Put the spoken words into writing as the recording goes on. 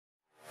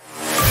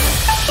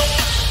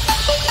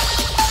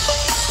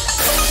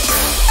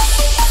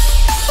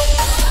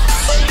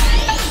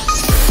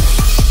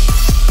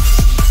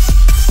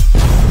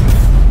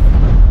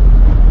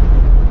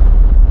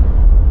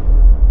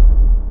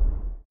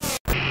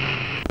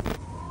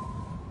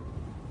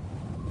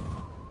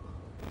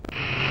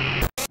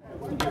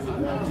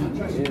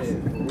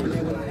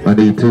I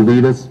need 2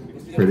 readers.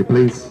 Pretty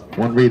please.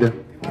 1 reader.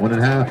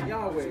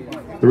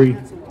 1.5. 3.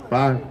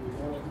 5.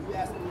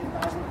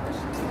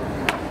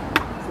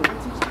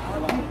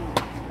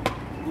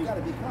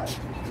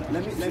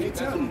 Let me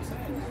tell you.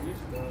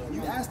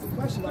 You asked the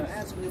question, I'm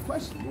answering your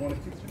question.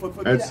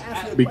 That's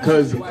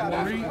because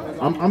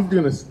I'm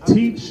going to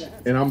teach,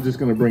 and I'm just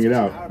going to bring it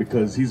out,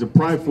 because he's a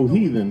prideful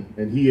heathen,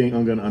 and he ain't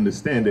going to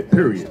understand it,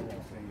 period.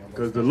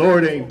 Because the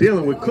Lord ain't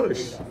dealing with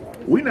Cush.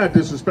 We're not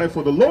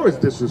disrespectful. The Lord is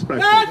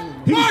disrespectful.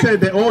 He said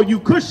that all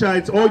you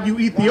Cushites, all you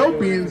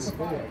Ethiopians,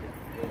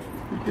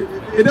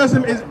 it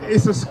doesn't,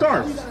 it's a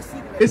scarf.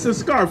 It's a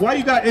scarf. Why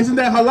you got, isn't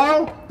that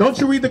halal? Don't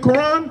you read the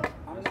Quran?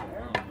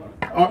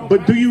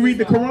 But do you read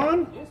the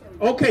Quran?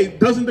 Okay,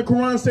 doesn't the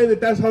Quran say that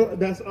that's haram?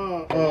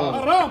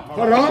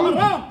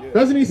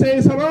 Doesn't he say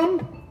it's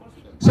haram?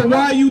 So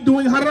why are you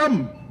doing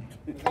haram?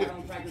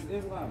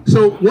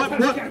 So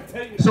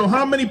so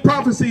how many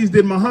prophecies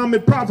did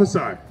Muhammad prophesy?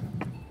 I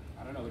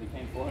don't know, but he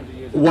came 400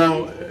 years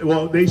ago.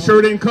 Well, they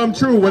sure didn't come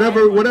true.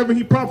 Whatever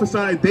he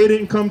prophesied, they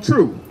didn't come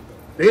true.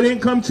 They didn't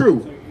come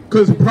true.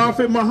 Because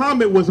Prophet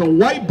Muhammad was a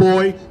white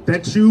boy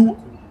that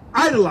you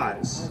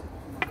idolize.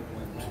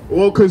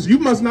 Well, because you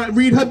must not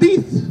read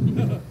hadith.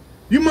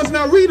 You must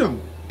not read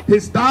them.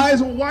 His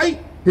thighs were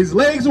white. His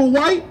legs were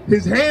white.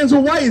 His hands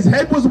were white. His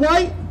head was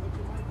white.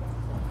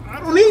 I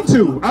don't need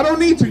to. I don't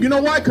need to. You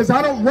know why? Because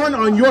I don't run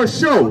on your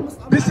show.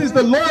 This is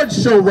the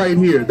Lord's show right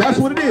here. That's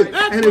what it is.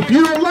 And if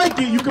you don't like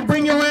it, you can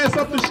bring your ass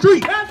up the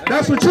street.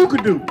 That's what you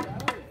could do.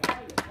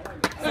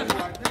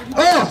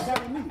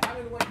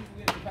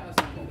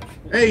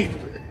 Hey,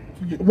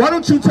 why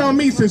don't you tell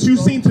me, since you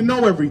seem to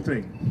know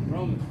everything?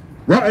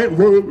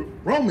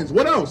 Romans.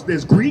 What else?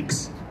 There's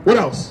Greeks. What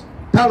else?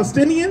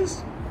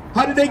 Palestinians?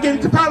 How did they get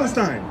into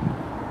Palestine?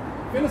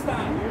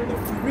 Philistine. You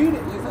read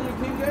it. It's only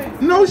King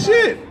James. No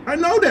shit. I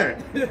know that.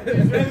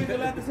 Israelis are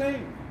not the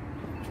same.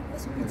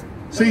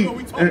 See,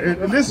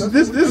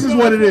 this is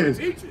what it is.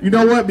 You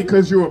know what?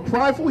 Because you're a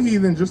prideful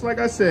heathen, just like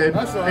I said.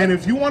 Right. And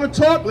if you want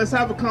to talk, let's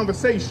have a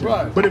conversation.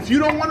 Right. But if you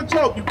don't want to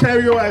talk, you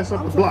carry your ass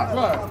up the block.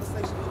 Right.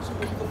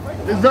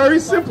 It's very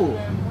simple.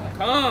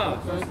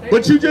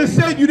 But you just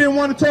said you didn't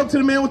want to talk to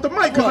the man with the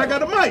mic because I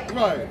got a mic.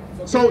 Right.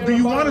 So do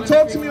you want to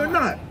talk to me or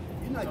not?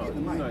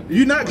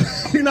 You're not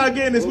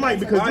getting this mic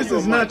because this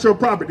is not your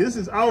property. This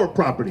is our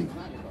property.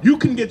 You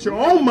can get your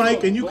own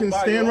mic and you can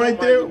stand right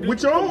there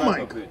with your own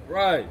mic.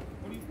 Right.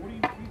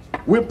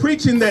 We're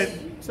preaching that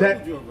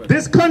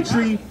this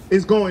country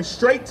is going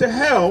straight to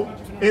hell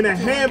in a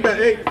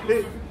handbag.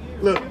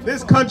 Look,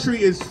 this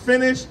country is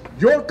finished.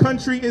 Your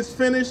country is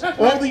finished.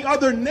 All the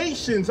other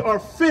nations are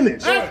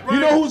finished. You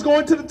know who's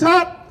going to the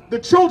top? The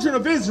children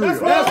of Israel.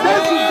 That's who's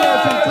going to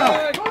the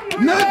top.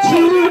 Not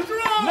you,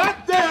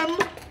 not them.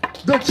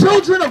 The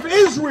children of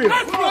Israel.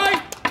 That's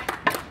right.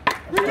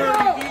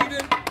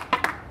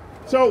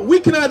 So we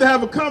can either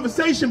have a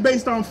conversation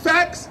based on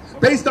facts,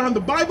 based on the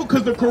Bible,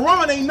 because the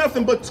Quran ain't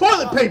nothing but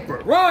toilet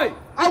paper. Right.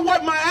 I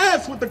wipe my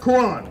ass with the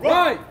Quran.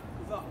 Right.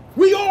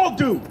 We all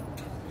do.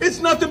 It's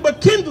nothing but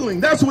kindling.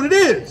 That's what it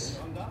is.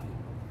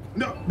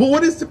 No, but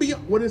what is to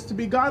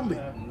be godly?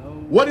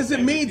 What does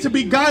it mean to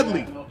be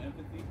godly?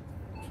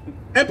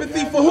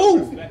 Empathy for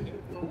who?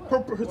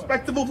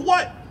 Perspective of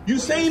what? You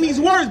saying these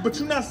words, but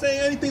you're not saying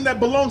anything that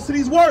belongs to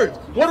these words.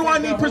 What do I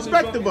need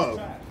perspective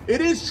of?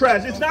 It is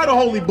trash. It's not a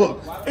holy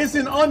book. It's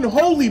an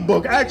unholy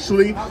book,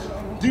 actually.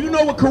 Do you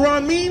know what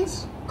Quran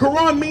means?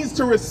 Quran means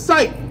to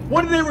recite.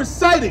 What are they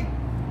reciting?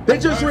 They're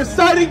just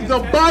reciting the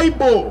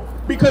Bible,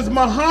 because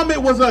Muhammad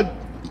was a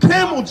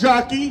camel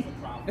jockey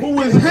who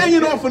was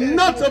hanging off the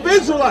nuts of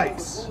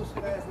Israelites.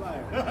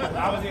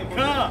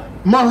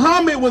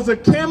 Muhammad was a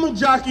camel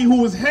jockey who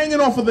was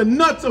hanging off of the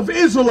nuts of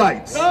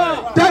Israelites.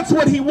 That's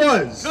what he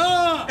was.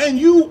 And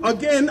you,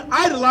 again,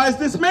 idolize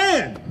this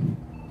man.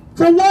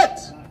 For what?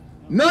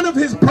 None of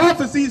his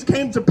prophecies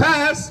came to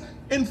pass.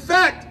 In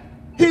fact,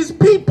 his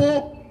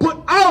people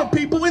put our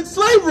people in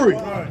slavery.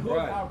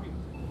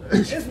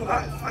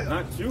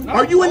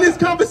 Are you in this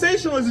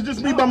conversation, or is it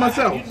just me by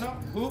myself?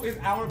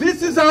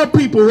 This is our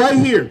people right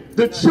here.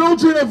 The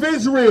children of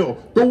Israel.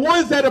 The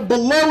ones that are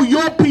below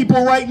your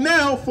people right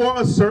now for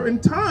a certain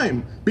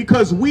time.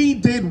 Because we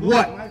did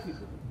what?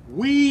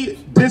 We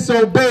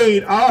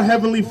disobeyed our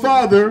Heavenly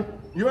Father.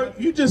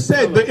 You just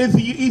said the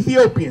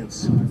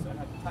Ethiopians.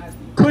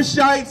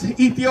 Cushites,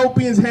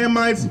 Ethiopians,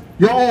 Hamites,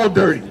 you're all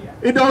dirty.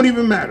 It don't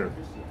even matter.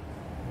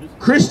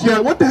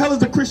 Christian, what the hell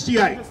is a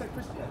Christianite?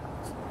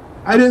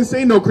 I didn't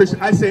say no Christian.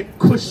 I said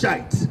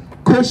Cushites.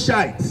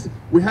 Cushites.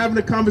 We're having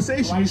a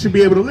conversation. You should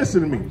be able to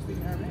listen to me.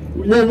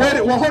 Well,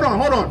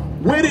 hold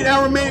on. Where did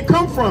Aramaic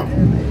come from?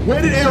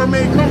 Where did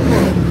Aramaic come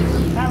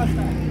from?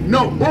 Palestine.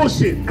 No,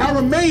 bullshit.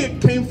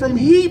 Aramaic came from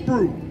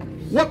Hebrew.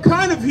 What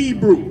kind of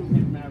Hebrew?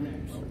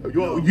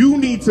 You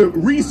need to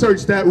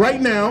research that right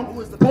now.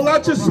 Pull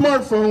out your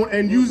smartphone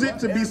and use it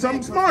to be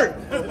something smart.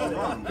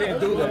 Can't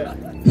do that.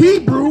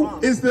 Hebrew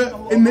is the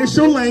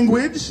initial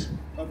language,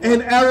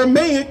 and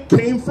Aramaic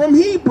came from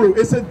Hebrew.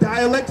 It's a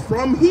dialect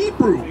from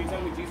Hebrew.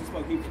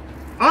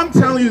 I'm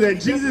telling you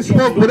that Jesus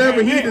spoke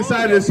whatever he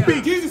decided to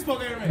speak. Jesus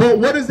spoke Aramaic. But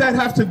what does that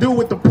have to do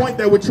with the point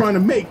that we're trying to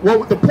make?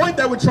 Well, the point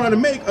that we're trying to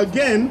make,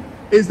 again,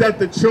 is that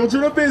the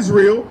children of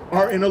Israel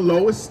are in a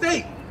low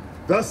estate.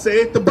 Thus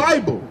saith the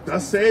Bible.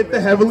 Thus saith the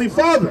Heavenly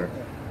Father.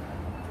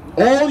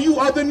 All you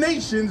other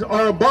nations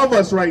are above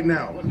us right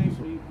now. What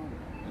nation are you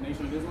from? The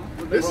nation of Islam?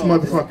 This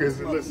motherfucker is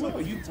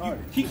listening. You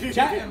keep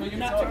chatting, but you're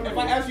not. If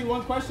I ask you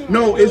one question,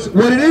 No, it's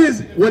what it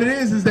is. What it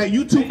is that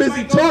you too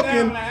busy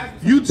talking.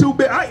 You too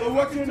busy. So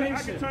what's your nation?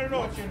 I can turn it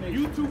off. What's your nation?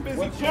 You too busy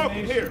What's your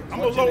talking. nation? Here, I'm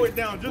What's gonna your lower nation? it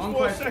down just One for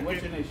a question, what's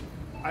your second. nation?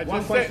 I One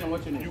just question, said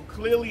what's your name? you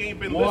clearly ain't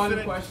been One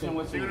listening. question,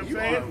 what's See your what I'm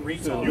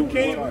name? saying? You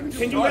can't.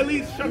 Can you at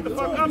least shut the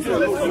fuck up and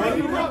listen to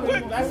me real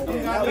quick?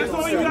 That's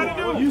all you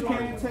gotta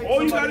do.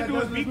 All you gotta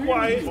do is be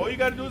quiet. All you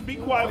gotta do is be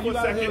quiet for a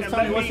second and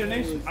let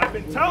me. I've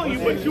been telling you,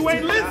 but you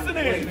ain't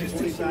listening. It's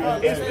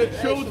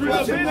the children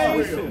of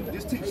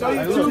Israel. Show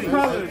your true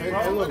colors,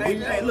 bro.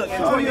 Hey, look,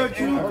 Show your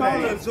true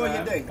colors. enjoy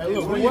your day.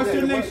 What's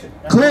your nation?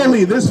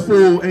 Clearly, this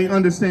fool ain't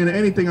understanding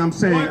anything I'm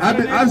saying.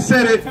 I've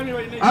said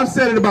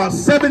it about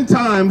 7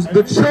 times.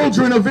 The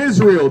children of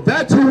Israel.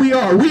 That's who we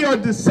are. We are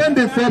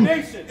descended from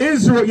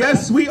Israel.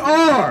 Yes, we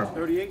are.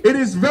 It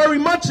is very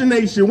much a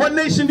nation. What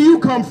nation do you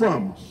come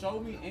from?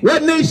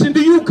 What nation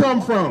do you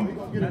come from?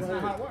 That's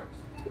not how it works.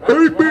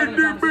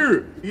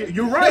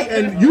 You're right,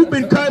 and you've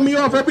been cutting me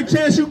off every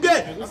chance you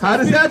get. How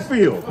does that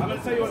feel? I'm gonna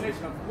tell you what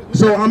nation I'm from.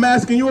 So I'm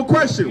asking you a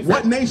question.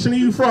 What nation are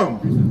you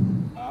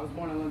from? I was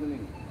born in London,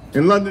 England.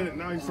 In London.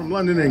 Now he's from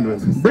London,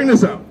 England. Bring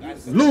this out.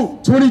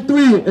 Luke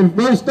 23 and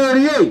verse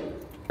 38.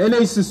 And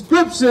a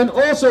subscription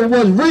also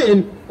was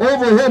written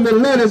over him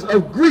in letters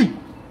of Greek,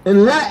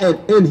 in Latin,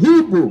 and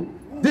Hebrew.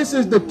 This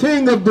is the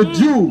King of the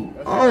Jews.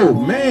 Oh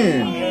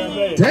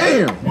man.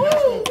 Damn.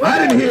 I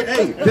didn't hear.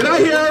 Hey, did I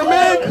hear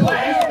Aramaic?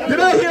 Did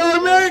I hear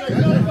Aramaic?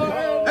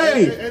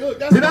 Hey,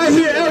 did I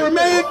hear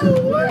Aramaic?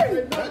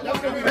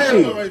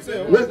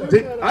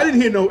 Hey, I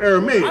didn't hear no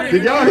Aramaic.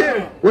 Did y'all hear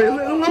it? Wait,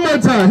 one more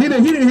time. He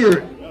didn't hear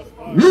it.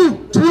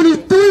 Luke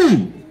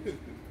 23,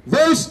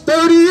 verse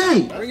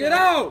 38. Bring it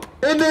out.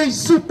 And a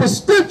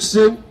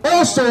superscription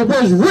also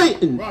was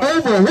written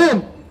over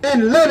him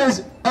in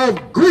letters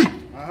of Greek,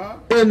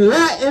 in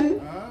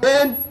Latin,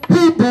 and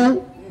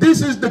Hebrew.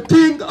 This is the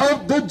King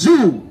of the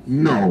Jews.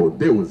 No,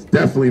 there was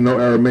definitely no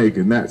Aramaic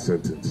in that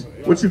sentence.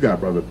 What you got,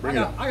 brother? Bring it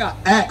up. I got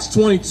Acts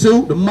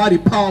 22, the mighty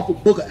powerful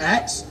book of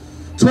Acts.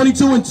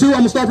 22 and 2, I'm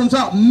going to start from the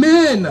top.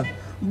 Men,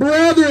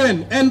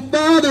 brethren, and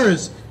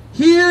fathers,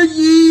 hear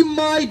ye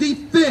my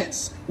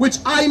defense, which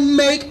I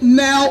make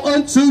now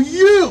unto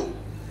you.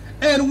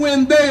 And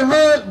when they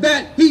heard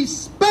that he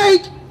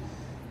spake,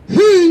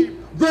 he,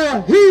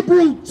 the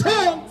Hebrew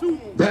tongue,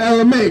 The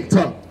Aramaic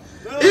tongue.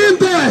 in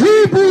the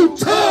Hebrew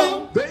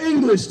tongue, The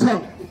English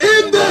tongue.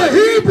 in the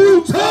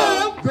Hebrew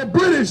tongue, The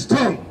British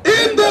tongue.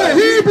 in the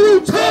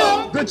Hebrew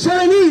tongue, The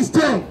Chinese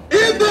tongue.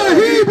 in the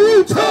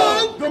Hebrew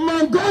tongue, The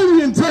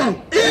Mongolian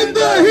tongue. in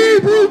the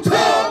Hebrew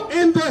tongue,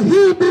 In the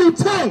Hebrew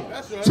tongue.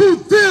 to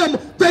them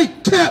they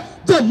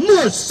kept the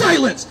more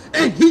silence,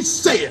 and he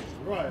said,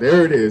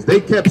 There it is. They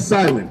kept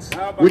silence,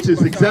 which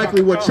is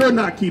exactly what you're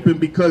not keeping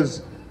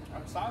because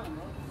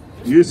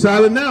you're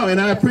silent now, and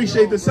I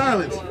appreciate the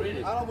silence.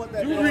 I don't want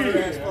that. You read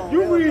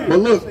it. But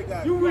look,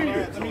 You read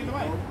it.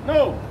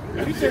 no.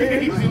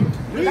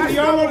 Now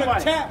y'all on the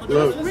tap.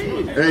 Look,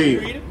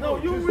 hey,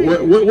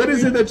 what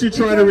is it that you're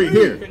trying to read?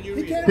 Here,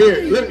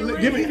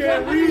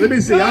 let me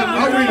see.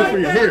 I'll read it for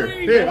you.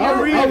 Here,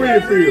 I'll read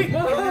it for you.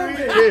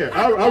 Here,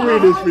 I'll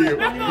read this for you.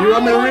 You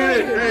want me to read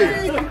it?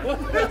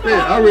 Hey, here,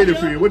 I'll read it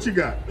for you. What you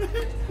got?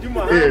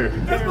 Here.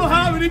 That's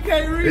Muhammad. He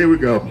can't read. Here we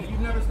go. You've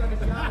never studied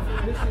geography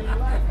or history in your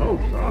life. Oh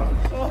God.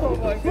 Oh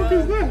my God. What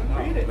is that?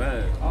 Read it.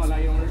 Oh, now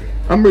you don't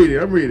read it.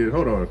 I'm reading.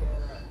 Hold on.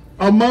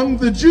 Among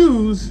the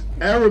Jews,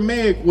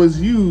 Aramaic was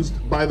used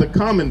by the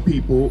common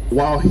people,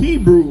 while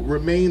Hebrew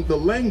remained the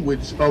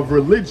language of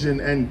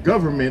religion and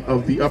government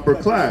of the upper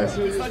class.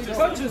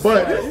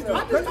 But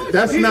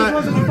that's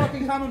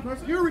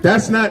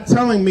not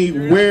telling me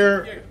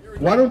where.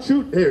 Why don't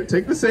you here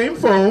take the same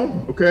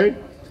phone, okay,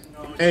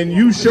 and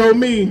you show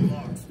me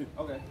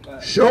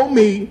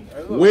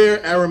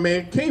where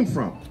Aramaic came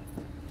from.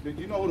 Did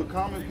you know who the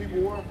common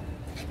people were?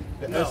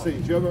 The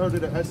Essenes. You ever heard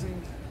of the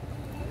Essenes?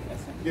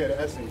 Yeah,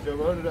 the Essenes. You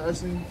ever heard of the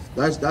Essenes?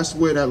 That's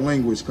where that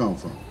language come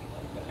from.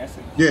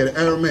 Yeah, the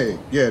Aramaic.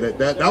 Yeah,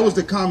 that was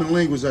the common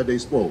language that they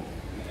spoke.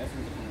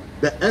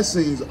 The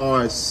Essenes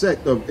are a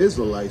sect of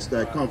Israelites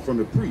that come from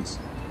the priests.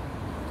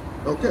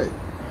 Okay.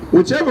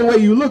 Whichever way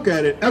you look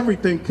at it,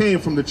 everything came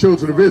from the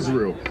children of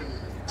Israel.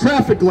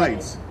 Traffic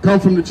lights come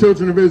from the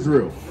children of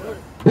Israel.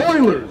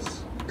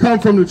 Boilers come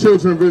from the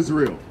children of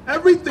Israel.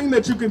 Everything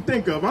that you can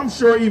think of, I'm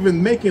sure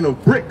even making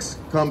of bricks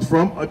comes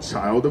from a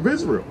child of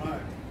Israel.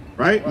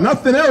 Right?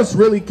 Nothing else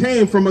really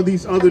came from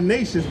these other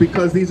nations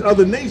because these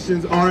other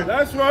nations aren't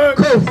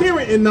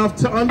coherent enough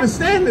to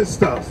understand this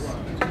stuff.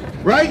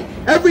 Right?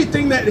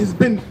 Everything that has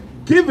been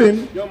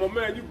given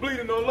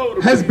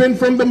has been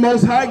from the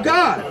Most High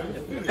God.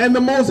 And the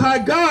Most High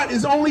God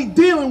is only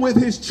dealing with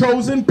his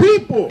chosen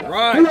people,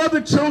 who are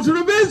the children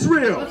of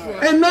Israel,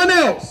 and none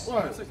else.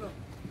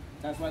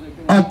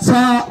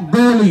 Ata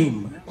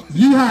Golim,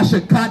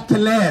 Yihashakat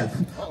Kalev,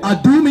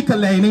 Adumi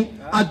Kaleni,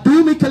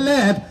 Adumi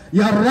Kalev,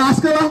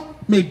 Yaraskala,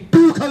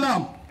 Medu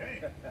Kalam.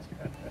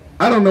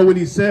 I don't know what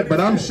he said,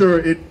 but I'm sure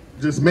it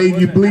just made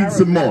you bleed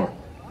some more.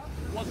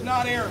 It was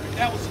not Arabic,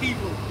 that was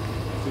Hebrew.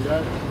 See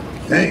that?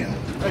 Damn.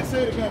 Hey,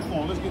 say it again for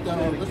him. Let's get that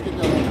on. Let's get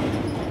that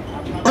on.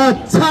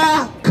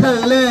 Ata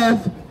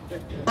Kalev,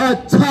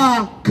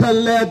 Ata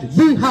Kalev,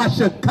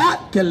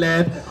 Yihashakat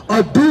Kalev,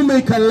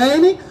 Adumi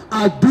Kaleni,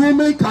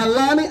 Adumi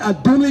Kalani,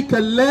 Adumi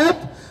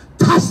Kalev,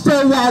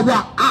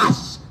 Tasawawa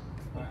Ash.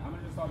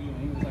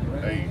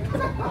 I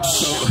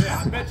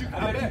bet you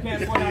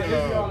can't point out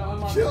Israel on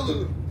unmarked.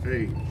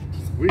 Hey,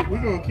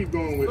 we're going to keep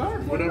going with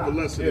whatever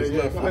lesson is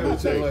left.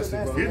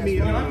 Give me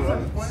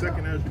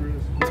second Ezra.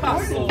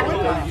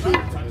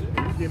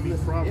 Give me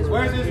Proverbs.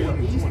 Where's this?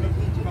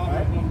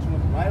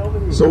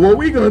 So what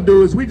we're going to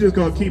do is we're just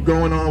going to keep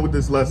going on with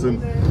this lesson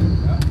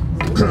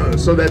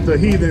so that the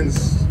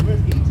heathens,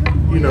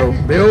 you know,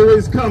 they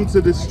always come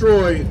to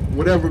destroy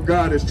whatever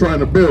God is trying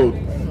to build.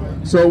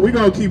 So we're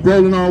going to keep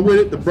rolling on with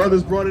it. The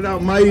brothers brought it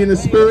out mighty in the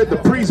spirit. The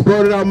priests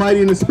brought it out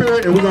mighty in the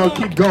spirit. And we're going to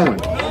keep going.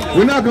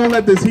 We're not going to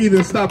let this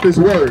heathen stop this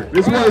word.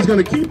 This word is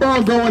going to keep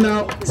on going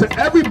out to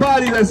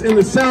everybody that's in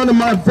the sound of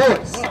my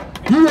voice.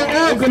 You are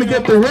all going to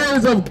get the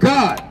words of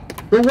God.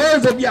 The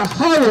words of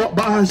Yahawah,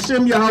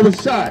 Bahasham,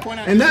 Yahawashi.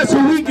 And that's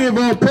who we give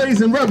all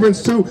praise and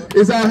reverence to,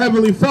 is our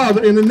Heavenly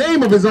Father, in the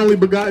name of his only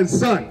begotten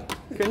Son.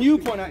 Can you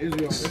point out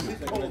Israel?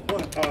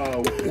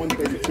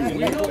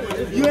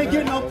 132. You ain't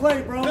getting no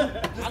play, bro.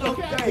 Just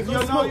okay. If you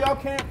know y'all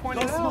can't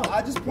point it out.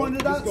 I just pointed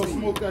it out Go to you.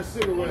 smoke that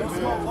cigarette,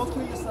 man. Go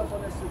kill yourself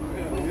on that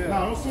cigarette.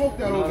 Nah, don't smoke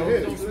that over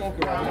here. Don't smoke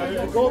it right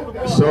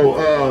here.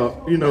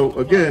 So, you know,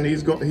 again,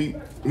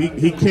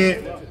 he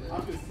can't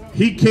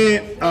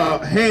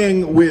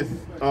hang with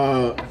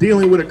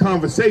dealing with a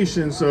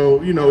conversation.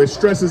 So, you know, it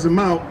stresses him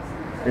out,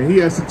 and he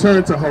has to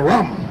turn to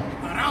haram.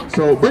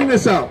 So bring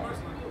this out.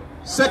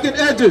 Second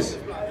Edges,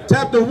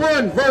 chapter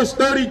 1, verse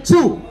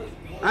 32.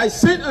 I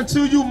sent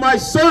unto you my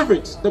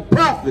servants, the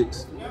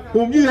prophets,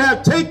 whom you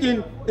have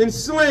taken and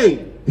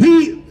slain.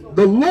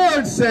 The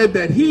Lord said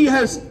that he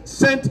has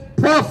sent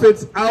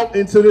prophets out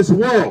into this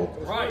world.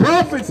 Right.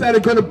 Prophets that are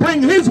going to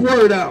bring his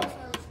word out.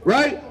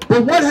 Right?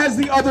 But what has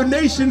the other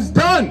nations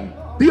done?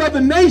 The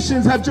other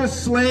nations have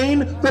just slain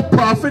the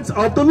prophets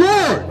of the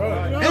Lord.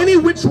 Right. Any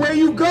which way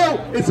you go,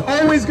 it's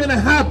always going to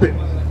happen.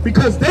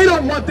 Because they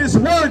don't want this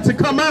word to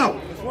come out.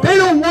 They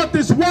don't want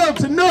this world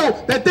to know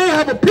that they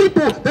have a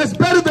people that's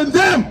better than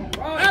them.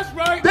 That's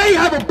right. They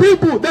have a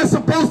people that's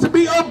supposed to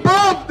be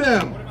above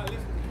them.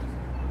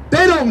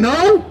 They don't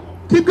know.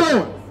 Keep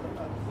going.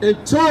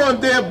 And torn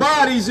their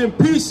bodies in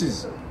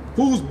pieces,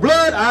 whose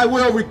blood I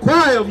will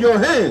require of your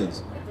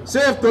hands,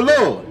 saith the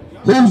Lord.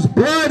 Whose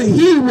blood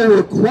he will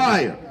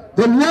require.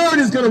 The Lord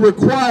is going to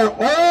require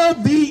all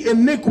the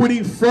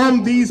iniquity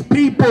from these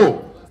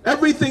people.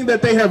 Everything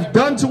that they have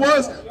done to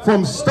us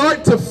from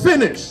start to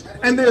finish.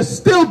 And they're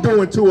still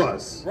doing to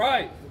us.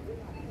 Right.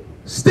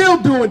 Still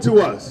doing to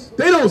us.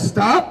 They don't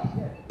stop.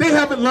 They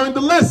haven't learned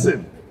the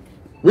lesson.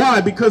 Why?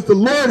 Because the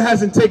Lord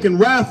hasn't taken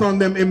wrath on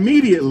them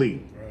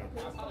immediately.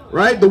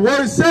 Right? The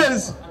word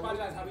says,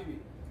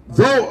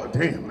 though,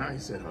 damn, now he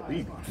said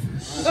Habibi.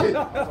 Shit.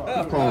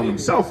 He's calling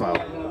himself out.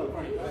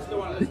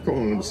 He's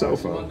calling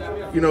himself out.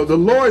 You know, the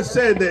Lord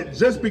said that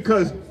just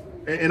because,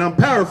 and I'm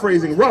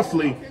paraphrasing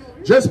roughly,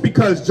 just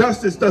because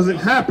justice doesn't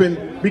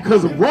happen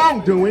because of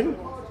wrongdoing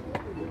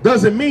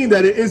doesn't mean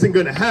that it isn't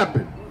going to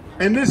happen.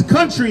 And this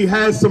country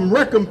has some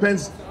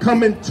recompense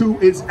coming to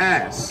its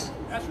ass.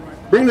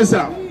 Bring this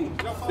out.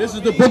 This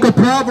is the book of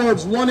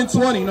Proverbs 1 and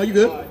 20. No, you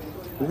good?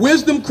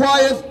 Wisdom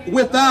crieth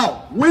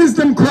without.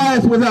 Wisdom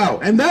crieth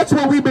without. And that's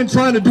what we've been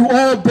trying to do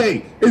all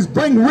day, is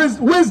bring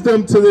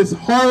wisdom to this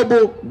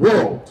horrible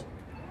world.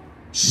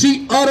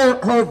 She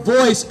uttered her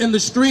voice in the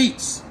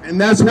streets. And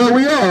that's where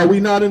we are. Are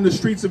we not in the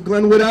streets of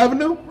Glenwood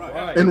Avenue?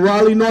 Right. In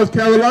Raleigh, North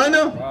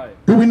Carolina? Right.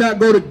 Do we not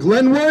go to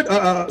Glenwood,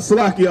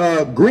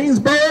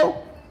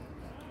 Greensboro?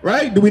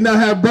 Right? Do we not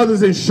have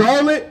brothers in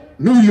Charlotte,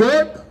 New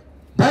York,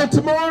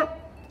 Baltimore,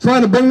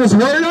 trying to bring this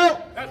word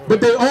out?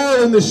 But they're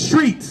all in the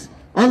streets.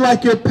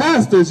 Unlike your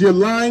pastors, your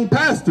lying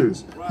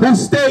pastors, who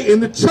stay in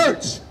the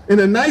church, in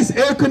a nice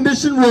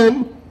air-conditioned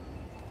room,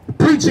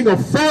 preaching a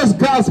false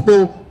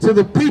gospel to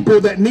the people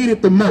that need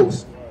it the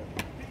most.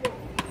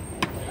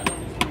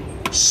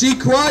 She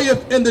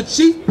crieth in the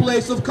chief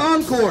place of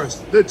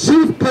concourse. The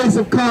chief place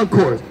of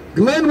concourse.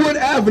 Glenwood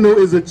Avenue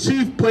is a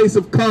chief place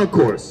of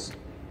concourse.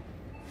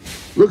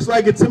 Looks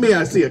like it to me.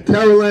 I see a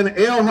Carolina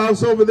Ale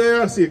House over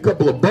there. I see a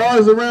couple of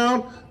bars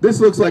around. This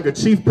looks like a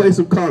chief place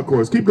of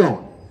concourse. Keep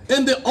going.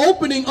 In the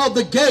opening of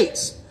the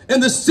gates, in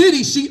the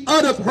city she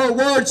uttered her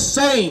words,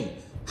 saying,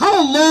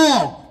 how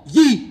long,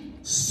 ye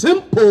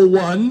simple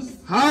ones?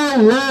 How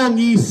long,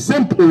 ye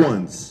simple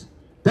ones?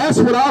 That's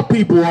what our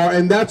people are,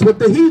 and that's what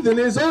the heathen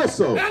is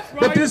also. Right.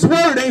 But this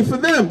word ain't for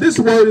them. This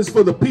word is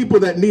for the people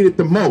that need it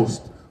the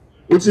most.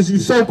 which is you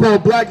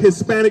so-called black,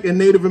 Hispanic, and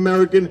Native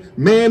American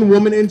man,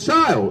 woman, and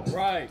child.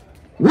 Right.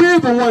 We're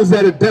the ones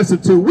that are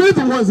destitute. We're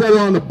the ones that are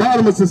on the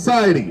bottom of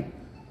society.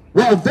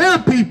 While their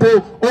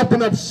people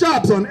open up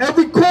shops on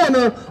every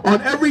corner,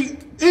 on every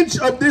inch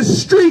of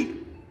this street,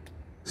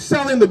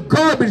 selling the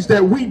garbage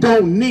that we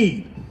don't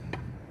need.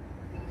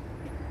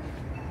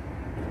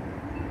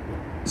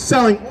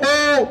 Selling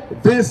all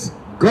this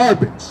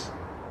garbage,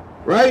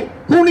 right?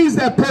 Who needs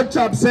that pork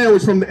chop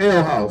sandwich from the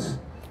ale house?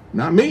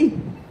 Not me.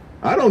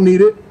 I don't need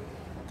it.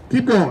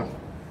 Keep going.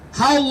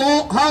 How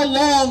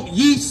long,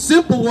 ye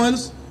simple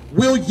ones,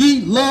 will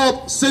ye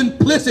love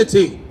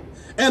simplicity,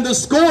 and the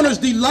scorners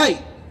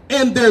delight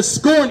in their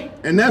scorning?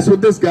 And that's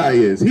what this guy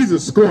is. He's a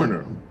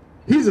scorner.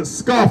 He's a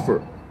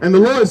scoffer. And the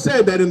Lord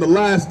said that in the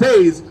last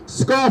days,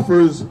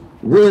 scoffers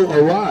will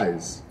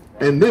arise.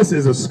 And this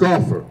is a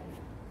scoffer.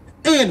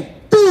 And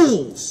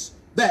fools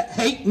that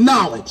hate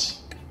knowledge.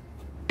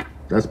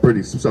 That's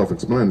pretty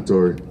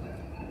self-explanatory.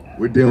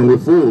 We're dealing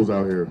with fools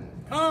out here.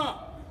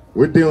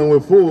 We're dealing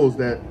with fools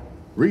that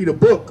read a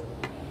book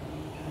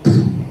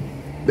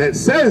that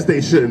says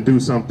they shouldn't do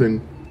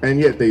something, and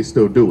yet they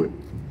still do it.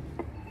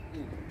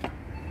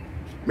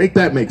 Make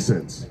that make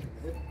sense.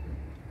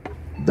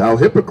 Thou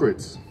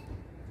hypocrites.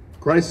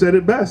 Christ said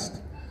it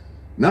best.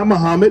 Not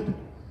Muhammad,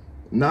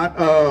 not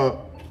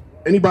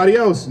anybody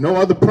else, no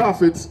other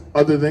prophets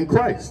other than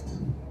Christ.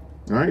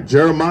 All right,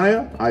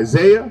 Jeremiah,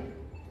 Isaiah,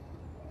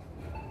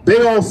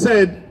 they all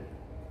said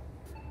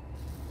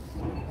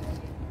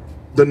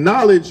the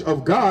knowledge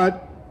of God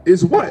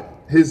is what?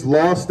 His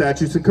law,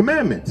 statutes, and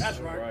commandments. That's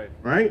right.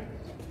 Right?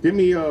 Give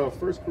me 1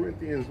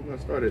 Corinthians, we're going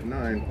to start at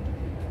 9,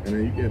 and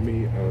then you give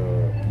me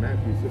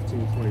Matthew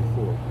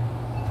 15:24.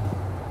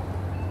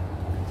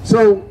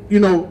 So, you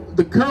know,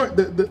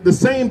 the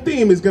same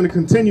theme is going to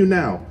continue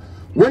now.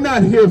 We're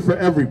not here for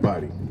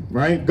everybody,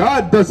 right?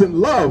 God doesn't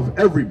love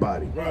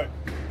everybody. Right.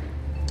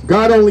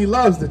 God only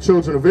loves the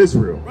children of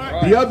Israel.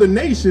 Right. The other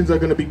nations are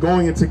going to be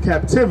going into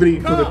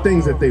captivity for the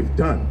things that they've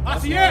done.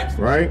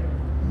 Right?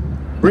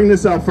 Bring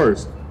this out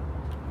first.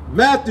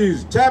 Matthew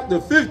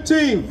chapter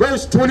 15,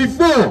 verse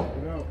 24.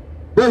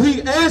 But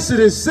he answered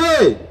and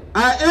said,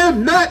 I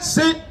am not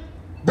sent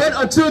but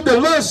unto the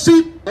lost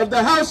sheep of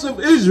the house of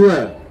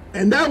Israel.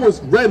 And that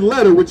was red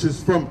letter, which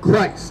is from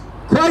Christ.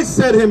 Christ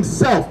said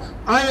himself,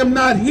 I am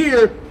not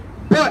here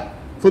but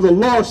for the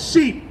lost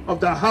sheep of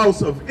the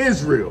house of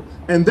Israel.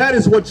 And that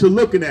is what you're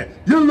looking at.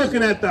 You're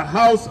looking at the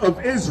house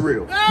of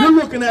Israel. You're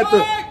looking at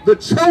the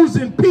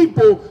chosen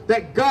people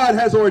that God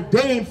has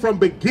ordained from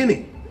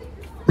beginning.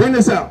 Bring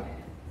this out.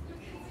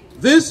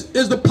 This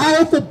is the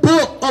powerful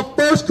book of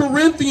 1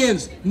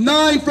 Corinthians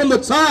 9 from the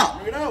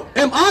top.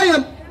 Am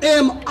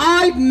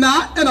I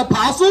not an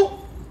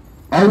apostle?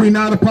 Are we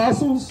not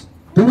apostles?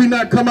 Do we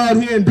not come out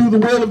here and do the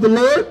will of the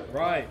Lord?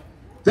 Right.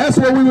 That's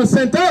what we were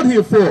sent out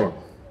here for.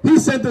 He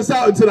sent us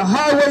out into the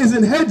highways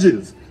and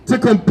hedges to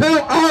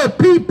compel our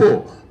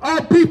people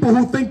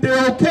who think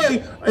they're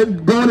okay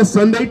and going to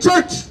Sunday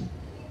church.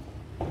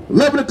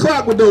 11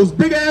 o'clock with those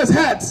big ass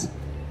hats,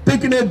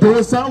 thinking they're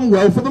doing something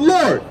well for the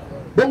Lord.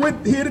 But we're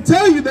here to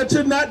tell you that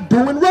you're not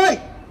doing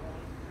right.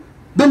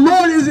 The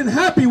Lord isn't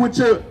happy with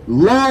your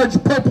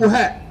large purple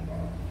hat.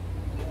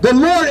 The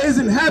Lord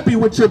isn't happy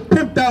with your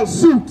pimped out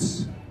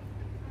suits.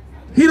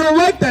 He don't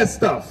like that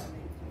stuff.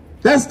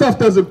 That stuff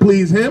doesn't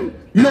please him.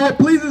 You know what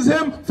pleases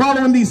him?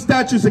 Following these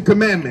statutes and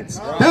commandments.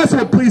 That's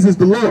what pleases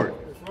the Lord.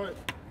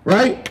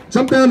 Right?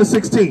 Jump down to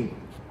 16.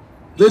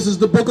 This is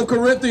the book of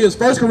Corinthians,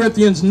 1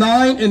 Corinthians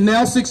 9 and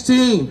now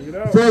 16.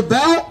 For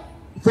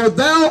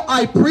thou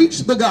I preach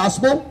the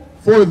gospel.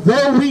 For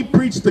though we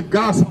preach the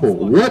gospel.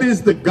 What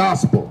is the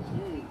gospel?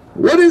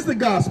 What is the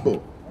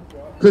gospel?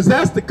 Because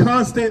that's the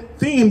constant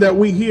theme that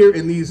we hear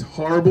in these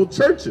horrible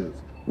churches.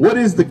 What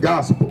is the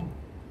gospel?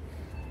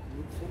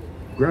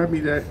 Grab me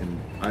that in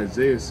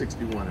Isaiah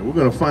 61, and we're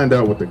going to find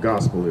out what the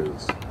gospel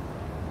is.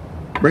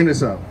 Bring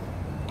this out.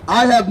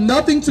 I have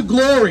nothing to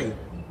glory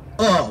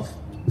of,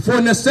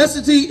 for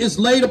necessity is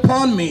laid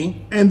upon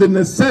me. And the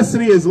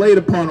necessity is laid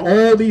upon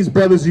all these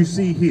brothers you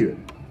see here,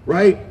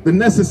 right? The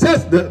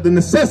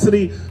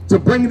necessity to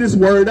bring this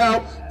word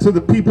out to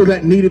the people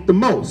that need it the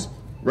most,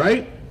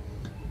 right?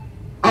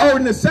 Our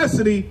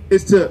necessity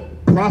is to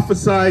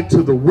prophesy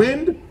to the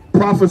wind,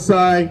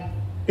 prophesy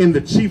in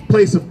the chief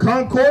place of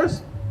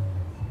concourse,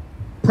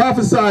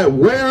 prophesy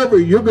wherever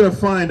you're going to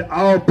find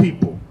our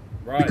people.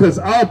 Right. Because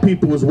our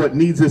people is what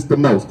needs us the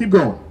most. Keep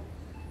going.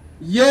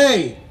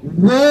 Yea,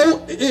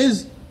 woe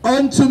is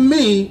unto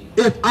me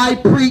if I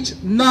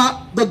preach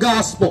not the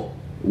gospel.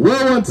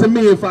 Woe unto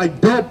me if I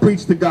don't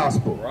preach the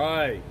gospel.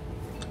 Right.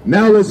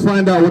 Now let's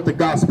find out what the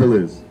gospel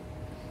is.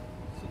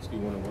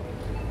 61 and 1.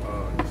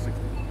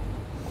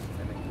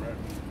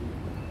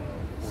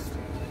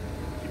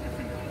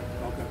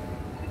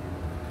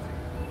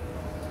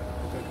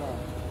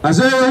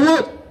 Isaiah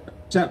what?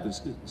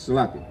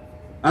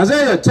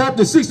 Isaiah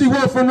chapter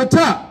 61 from the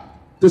top.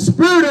 The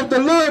Spirit of the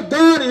Lord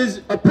God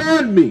is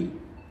upon me,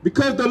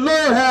 because the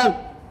Lord hath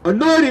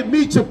anointed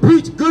me to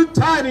preach good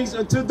tidings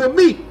unto the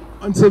meek.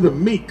 Unto the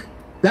meek.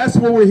 That's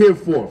what we're here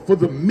for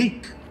the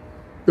meek.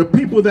 The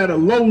people that are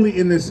lowly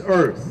in this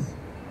earth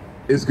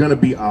is going to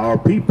be our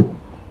people.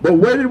 But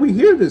where did we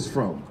hear this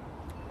from?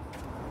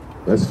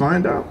 Let's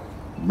find out.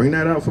 Bring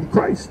that out from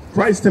Christ.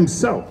 Christ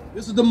himself.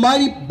 This is the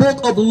mighty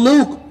book of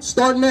Luke,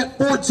 starting at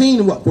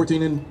 14. What?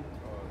 14 and...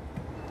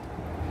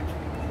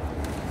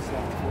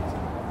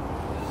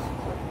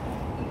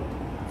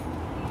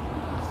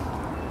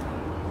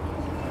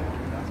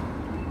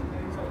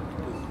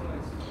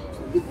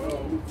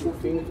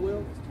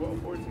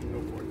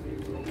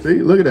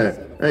 See, look at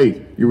that.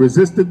 Hey, you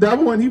resist the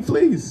devil and he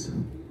flees.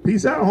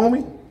 Peace out,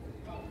 homie.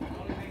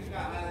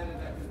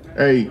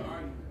 Hey,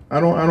 I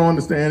don't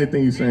understand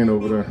anything you're saying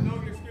over there.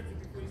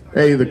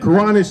 Hey, the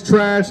Quran is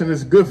trash and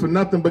it's good for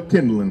nothing but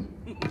kindling.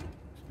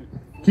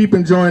 Keep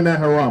enjoying that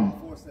haram.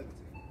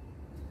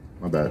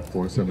 My bad,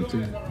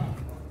 417.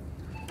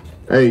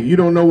 Hey, you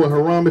don't know what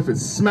haram if it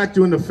smacked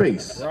you in the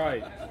face.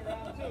 Right.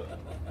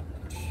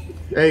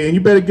 Hey, and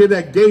you better get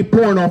that gay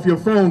porn off your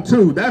phone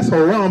too. That's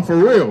haram for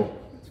real.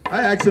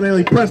 I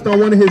accidentally pressed on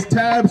one of his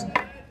tabs.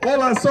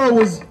 All I saw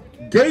was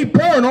gay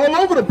porn all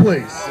over the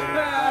place.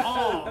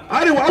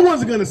 I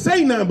wasn't gonna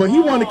say nothing, but he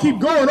wanted to keep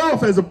going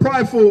off as a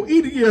prideful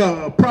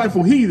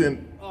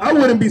heathen. I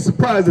wouldn't be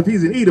surprised if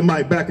he's an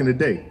Edomite back in the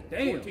day.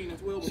 Damn.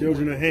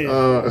 Children of Ham.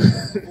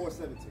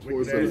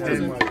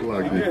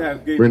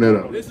 417. Bring that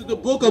up. This is the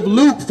book of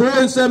Luke 4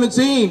 and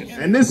 17.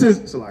 And this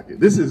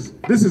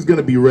is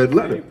gonna be red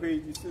letter.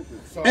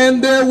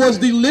 And there was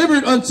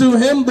delivered unto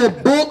him the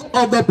book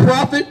of the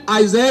prophet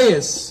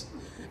Isaiah.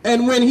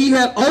 And when he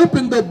had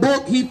opened the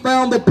book, he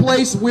found the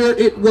place where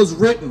it was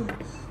written,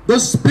 the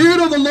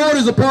Spirit of the Lord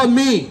is upon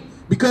me,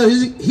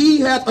 because he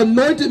hath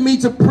anointed me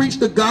to preach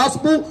the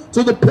gospel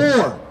to the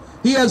poor.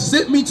 He has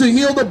sent me to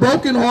heal the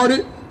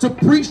brokenhearted, to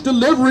preach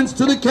deliverance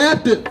to the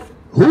captive.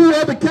 Who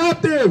are the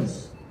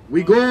captives?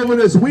 We go over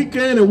this week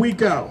in and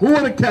week out. Who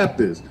are the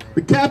captives?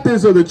 The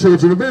captives are the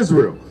children of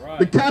Israel. Right.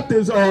 The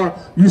captives are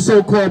you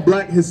so-called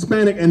black,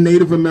 Hispanic, and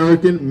Native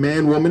American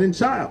man, woman, and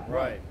child.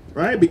 Right.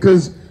 Right?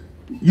 Because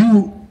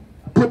you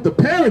put the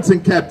parents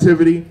in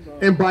captivity,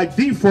 and by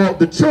default,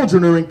 the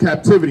children are in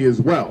captivity as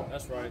well.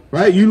 That's right.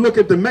 Right? You look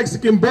at the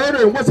Mexican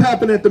border, and what's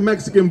happening at the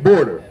Mexican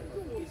border?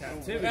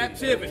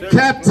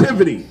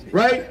 Captivity,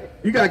 right?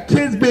 You got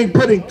kids being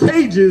put in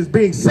cages,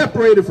 being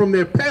separated from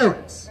their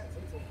parents.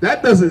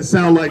 That doesn't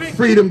sound like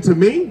freedom to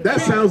me. That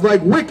sounds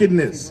like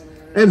wickedness.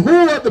 And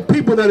who are the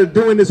people that are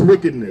doing this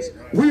wickedness?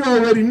 We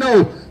already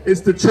know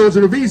it's the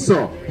children of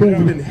Esau,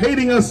 who've been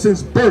hating us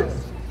since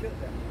birth.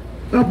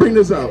 I'll bring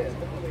this out.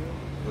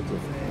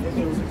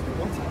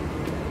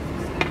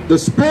 The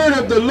Spirit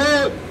of the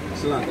Lord,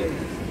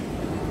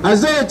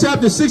 Isaiah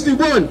chapter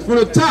 61, from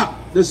the top.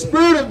 The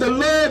Spirit of the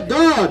Lord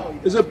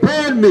God is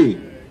upon me,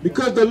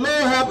 because the Lord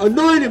hath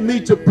anointed me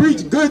to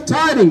preach good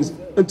tidings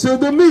unto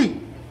the meek.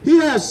 He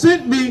has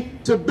sent me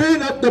to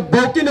bind up the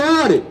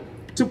brokenhearted,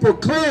 to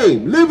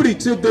proclaim liberty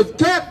to the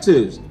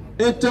captives,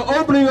 and to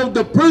opening of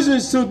the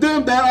prisons to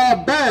them that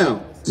are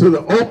bound. To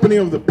the opening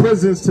of the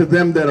prisons to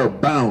them that are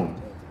bound.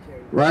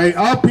 Right?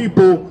 Our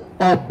people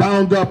are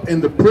bound up in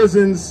the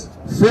prisons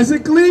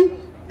physically,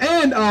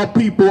 and our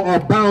people are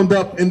bound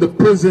up in the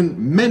prison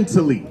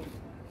mentally.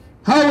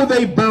 How are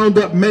they bound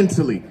up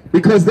mentally?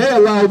 Because they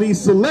allow these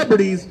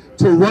celebrities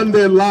to run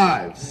their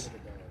lives,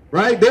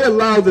 right? They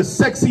allow the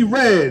Sexy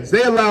Reds,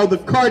 they allow the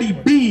Cardi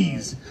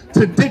B's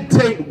to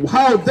dictate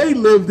how they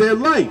live their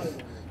life.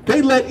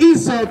 They let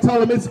Esau tell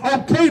them it's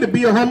okay to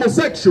be a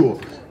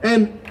homosexual,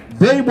 and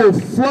they will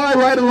fly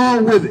right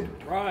along with it.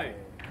 Right.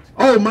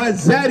 Oh, my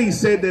zaddy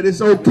said that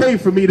it's okay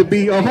for me to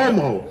be a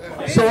homo,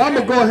 so I'm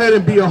going to go ahead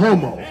and be a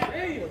homo,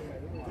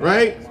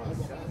 right?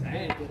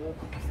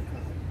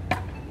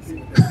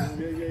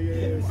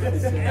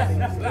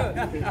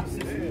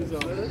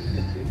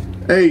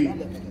 Hey,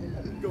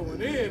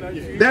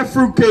 that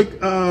fruitcake,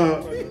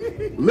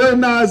 Lil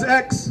Nas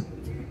X,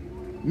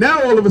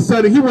 now all of a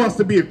sudden he wants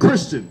to be a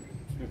Christian.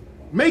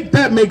 Make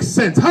that make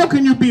sense. How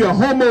can you be a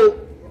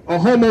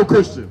homo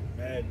Christian?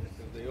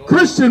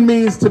 Christian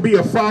means to be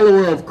a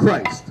follower of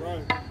Christ.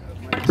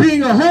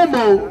 Being a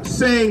homo,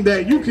 saying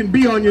that you can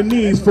be on your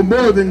knees for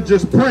more than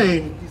just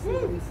praying,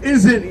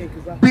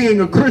 isn't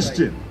being a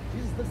Christian.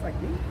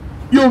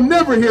 You'll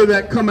never hear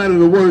that come out of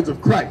the words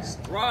of Christ.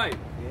 Right.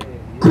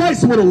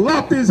 Christ would have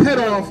lopped his head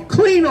off,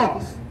 clean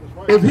off,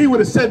 if he would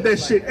have said that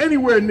shit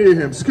anywhere near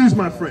him. Excuse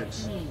my French.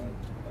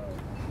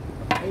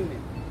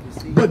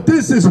 But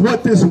this is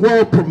what this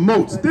world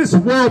promotes. This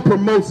world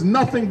promotes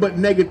nothing but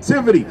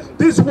negativity.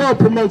 This world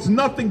promotes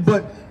nothing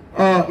but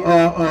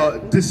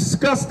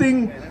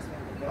disgusting.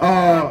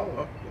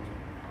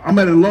 I'm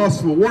at a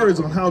loss for words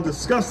on how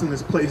disgusting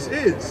this place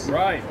is.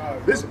 Right.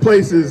 This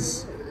place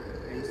is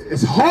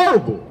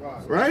horrible.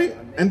 Right?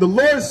 And the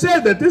Lord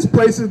said that this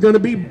place is going to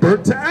be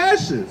burnt to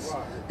ashes.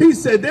 He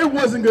said there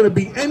wasn't going to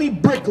be any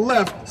brick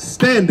left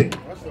standing.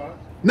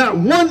 Not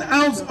 1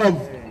 ounce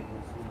of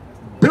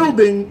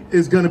building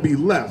is going to be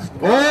left.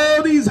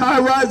 All these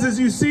high rises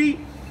you see,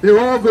 they're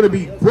all going to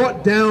be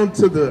brought down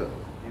to the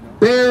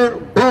bare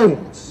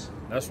bones.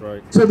 That's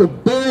right. To the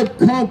bare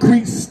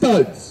concrete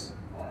studs.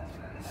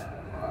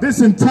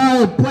 This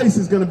entire place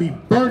is going to be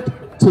burnt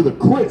to the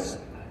crisp.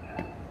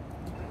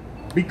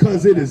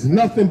 Because it is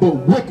nothing but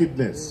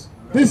wickedness.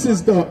 This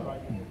is the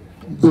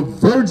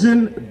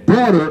virgin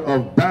daughter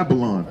of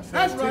Babylon.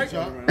 That's right.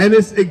 And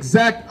it's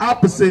exact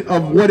opposite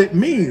of what it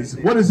means.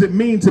 What does it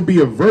mean to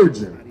be a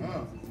virgin?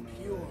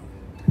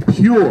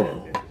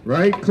 Pure,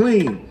 right?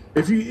 Clean.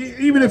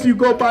 Even if you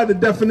go by the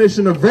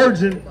definition of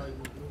virgin,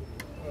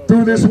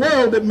 through this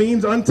world, it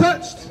means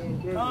untouched.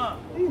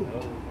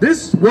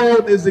 This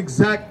world is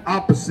exact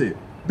opposite.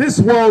 This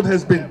world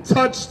has been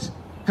touched,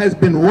 has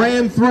been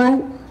ran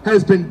through,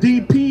 has been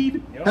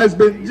DP'd, has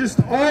been just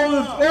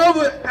all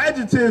the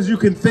adjectives you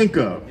can think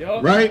of,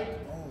 right?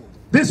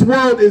 This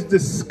world is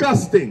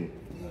disgusting.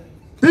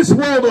 This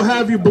world will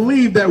have you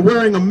believe that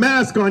wearing a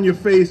mask on your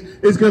face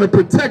is going to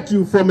protect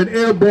you from an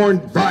airborne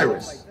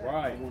virus.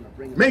 Right.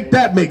 Make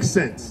that make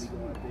sense.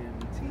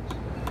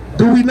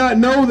 Do we not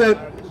know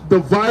that the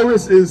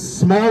virus is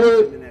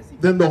smaller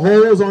than the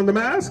holes on the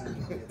mask?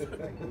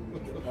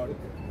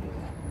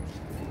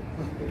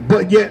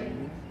 But yet,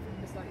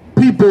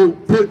 people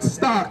put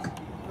stock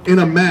in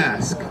a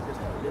mask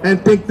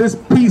and think this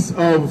piece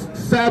of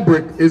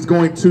fabric is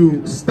going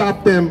to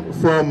stop them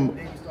from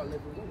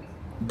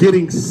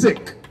getting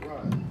sick.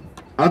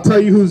 I'll tell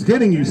you who's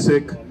getting you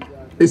sick.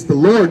 It's the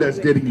Lord that's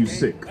getting you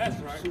sick.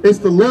 It's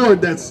the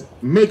Lord that's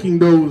making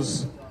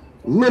those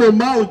little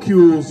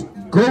molecules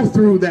go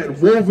through that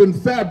woven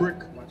fabric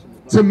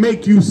to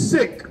make you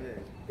sick.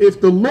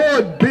 If the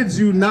Lord bids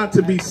you not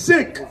to be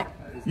sick,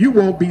 you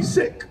won't be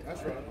sick.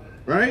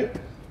 Right?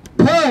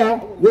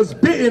 Paul was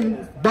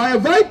bitten by a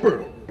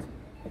viper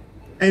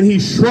and he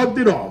shrugged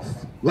it off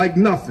like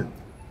nothing.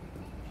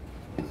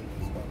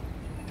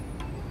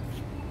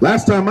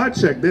 Last time I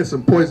checked, there's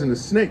some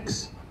poisonous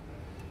snakes.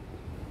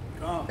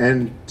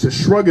 And to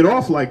shrug it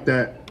off like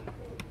that,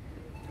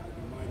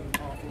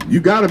 you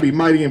got to be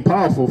mighty and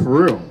powerful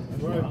for real.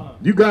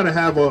 You got to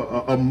have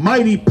a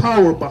mighty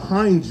power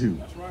behind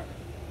you.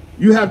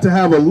 You have to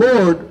have a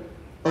Lord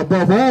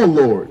above all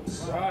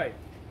lords.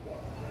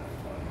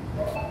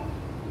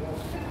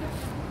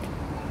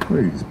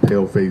 These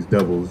pale-faced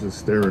devils just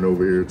staring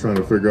over here trying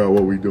to figure out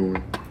what we're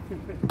doing.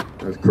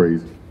 That's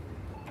crazy.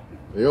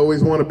 They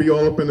always want to be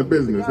all up in the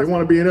business. They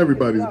want to be in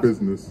everybody's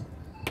business.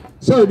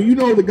 Sir, do you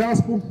know the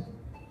gospel?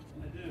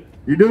 I do.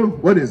 You do?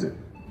 What is it?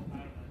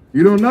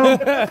 You don't know?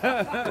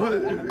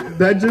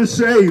 That just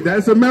shade.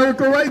 That's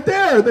America right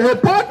there. The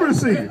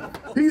hypocrisy.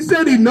 He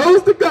said he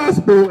knows the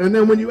gospel, and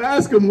then when you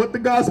ask him what the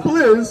gospel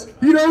is,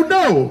 he don't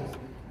know.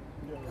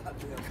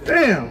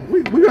 Damn.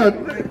 We got.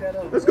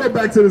 Let's go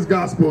back to this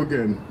gospel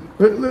again.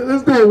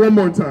 Let's do it one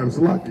more time.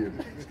 Salakia.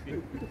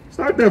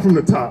 Start there from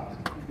the top.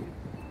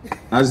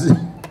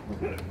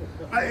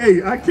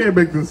 Hey, I can't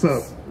make this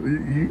up.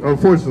 You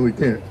unfortunately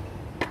can't.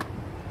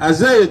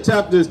 Isaiah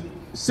chapter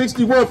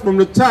 61 from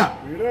the top.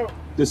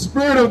 The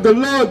Spirit of the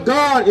Lord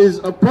God is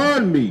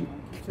upon me,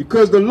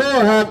 because the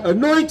Lord hath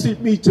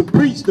anointed me to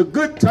preach the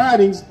good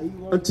tidings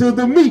unto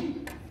the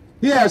meek.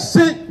 He has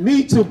sent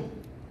me to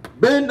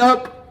bend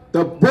up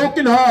the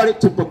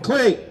brokenhearted, to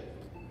proclaim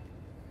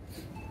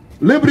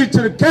liberty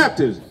to the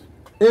captives,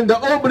 and the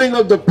opening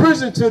of the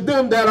prison to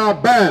them that are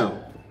bound.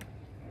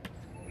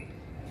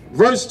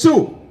 Verse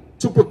 2,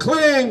 to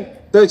proclaim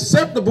the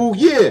acceptable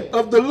year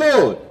of the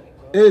Lord,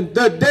 and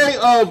the day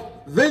of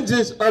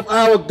vengeance of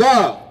our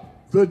God.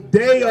 The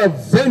day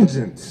of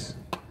vengeance.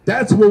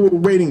 That's what we're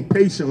waiting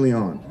patiently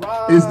on,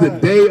 is the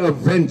day of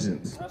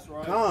vengeance. That's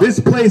right. This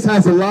place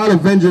has a lot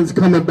of vengeance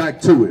coming back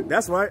to it.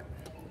 That's right.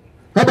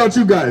 How about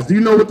you guys? Do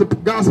you know what the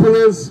gospel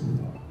is?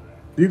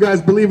 Do you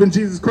guys believe in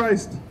Jesus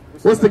Christ?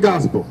 What's the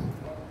gospel?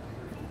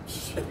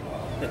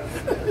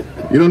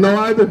 You don't know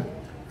either?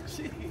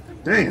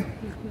 Damn.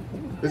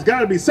 There's got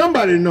to be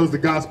somebody that knows the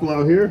gospel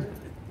out here.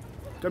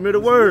 Tell me the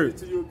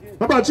word.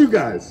 How about you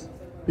guys?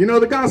 You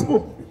know the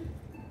gospel?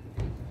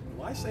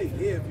 Why say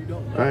yeah if you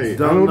don't know? Hey, I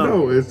don't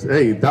know. It's,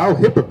 hey, thou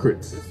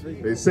hypocrites.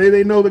 They say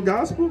they know the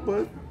gospel,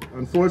 but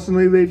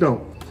unfortunately they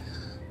don't.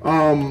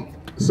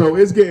 So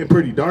it's getting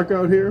pretty dark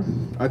out here.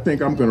 I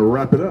think I'm going to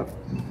wrap it up.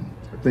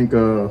 I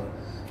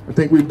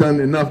think we've done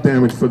enough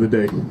damage for the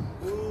day.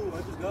 Ooh,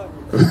 I just got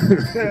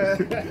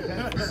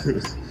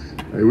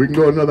Hey, we can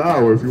go another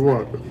hour if you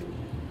want.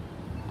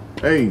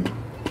 Hey,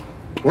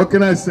 what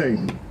can I say?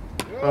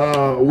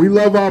 We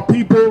love our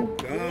people.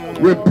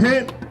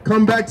 Repent,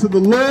 come back to the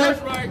Lord.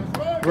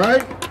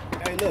 Right?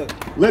 Hey, look.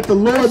 Let the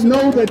Lord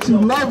know that you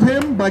love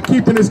him by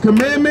keeping his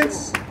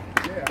commandments.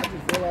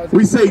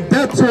 We say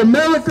death to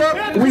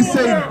America. We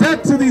say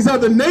death to these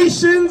other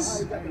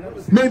nations.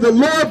 May the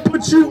Lord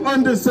put you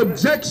under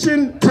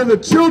subjection to the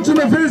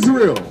children of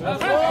Israel.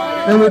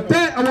 And with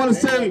that, I want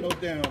to say,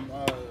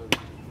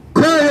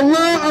 Cry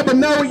Allah,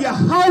 Abanawa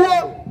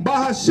Yahawah,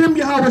 Bahasham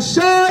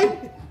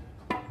Yahawashi,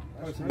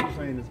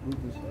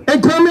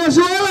 and Kwame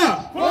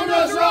Yahshua.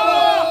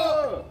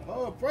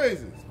 Oh,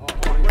 praises.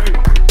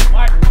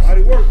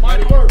 Mighty work,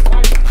 mighty work.